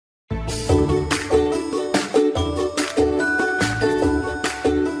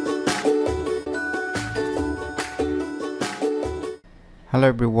Hello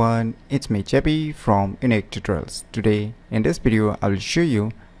everyone, it's me JB from UniqueTutorials. Today in this video I will show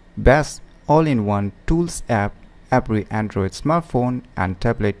you best all-in-one tools app every Android smartphone and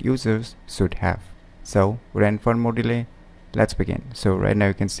tablet users should have. So without further more delay, let's begin. So right now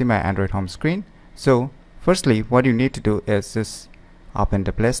you can see my Android home screen. So firstly what you need to do is just open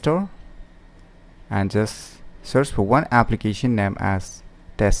the Play Store and just search for one application name as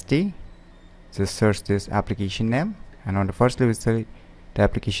Testy. Just search this application name, and on the first level is the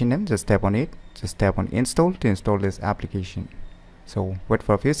application name. Just tap on it, just tap on install to install this application. So wait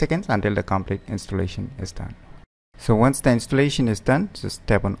for a few seconds until the complete installation is done. So once the installation is done, just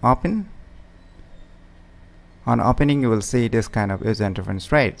tap on open. On opening you will see this kind of user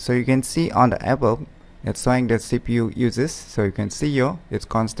interface, right? So you can see on the above it's showing the CPU uses. So you can see here it's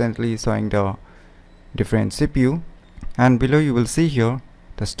constantly showing the different CPU, and below you will see here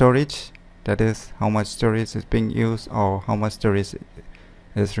the storage, that is how much storage is being used or how much storage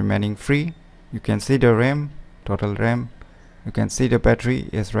is remaining free. You can see the RAM, total RAM. You can see the battery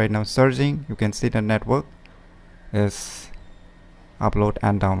is right now surging. You can see the network is upload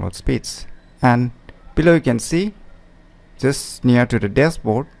and download speeds, and below you can see just near to the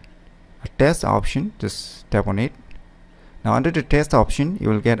dashboard a test option. Just tap on it. Now under the test option you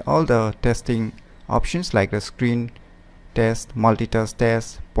will get all the testing options like the screen test, multitask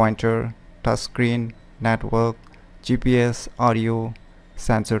test, pointer, touchscreen, network, GPS, audio,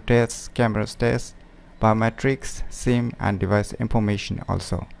 sensor tests, cameras tests, biometrics, SIM and device information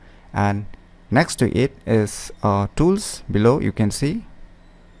also. And next to it is tools below you can see,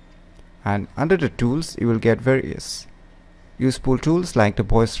 and under the tools you will get various useful tools like the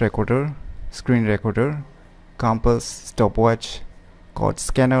voice recorder, screen recorder, compass, stopwatch, code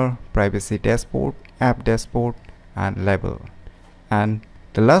scanner, privacy dashboard, app dashboard and label. And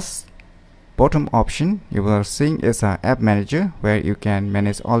the last bottom option you are seeing is an app manager where you can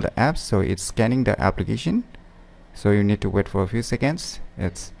manage all the apps. So it's scanning the application, so you need to wait for a few seconds.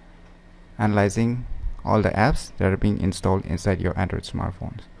 It's analyzing all the apps that are being installed inside your Android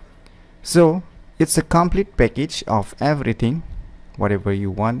smartphones. So it's a complete package of everything whatever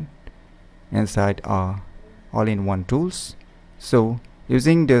you want inside all-in-one tools. So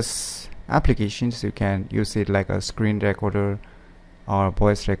using this applications you can use it like a screen recorder or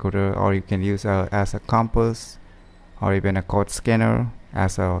voice recorder, or you can use as a compass or even a code scanner,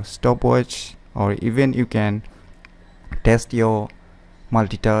 as a stopwatch, or even you can test your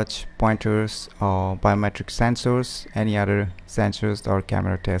multi-touch, pointers or biometric sensors, any other sensors or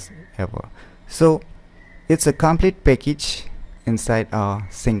camera tests ever. So it's a complete package inside a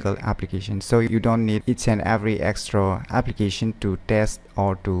single application, so you don't need each and every extra application to test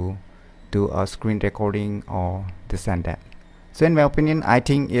or to do a screen recording or this and that. So in my opinion, I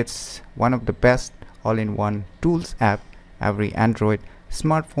think it's one of the best all-in-one tools app every Android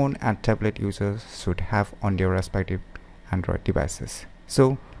smartphone and tablet users should have on their respective Android devices.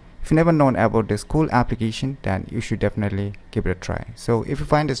 So if you never known about this cool application, then you should definitely give it a try. So if you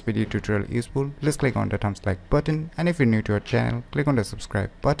find this video tutorial useful, please click on the thumbs like button, and if you're new to our channel, click on the subscribe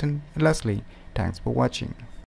button. And lastly, thanks for watching.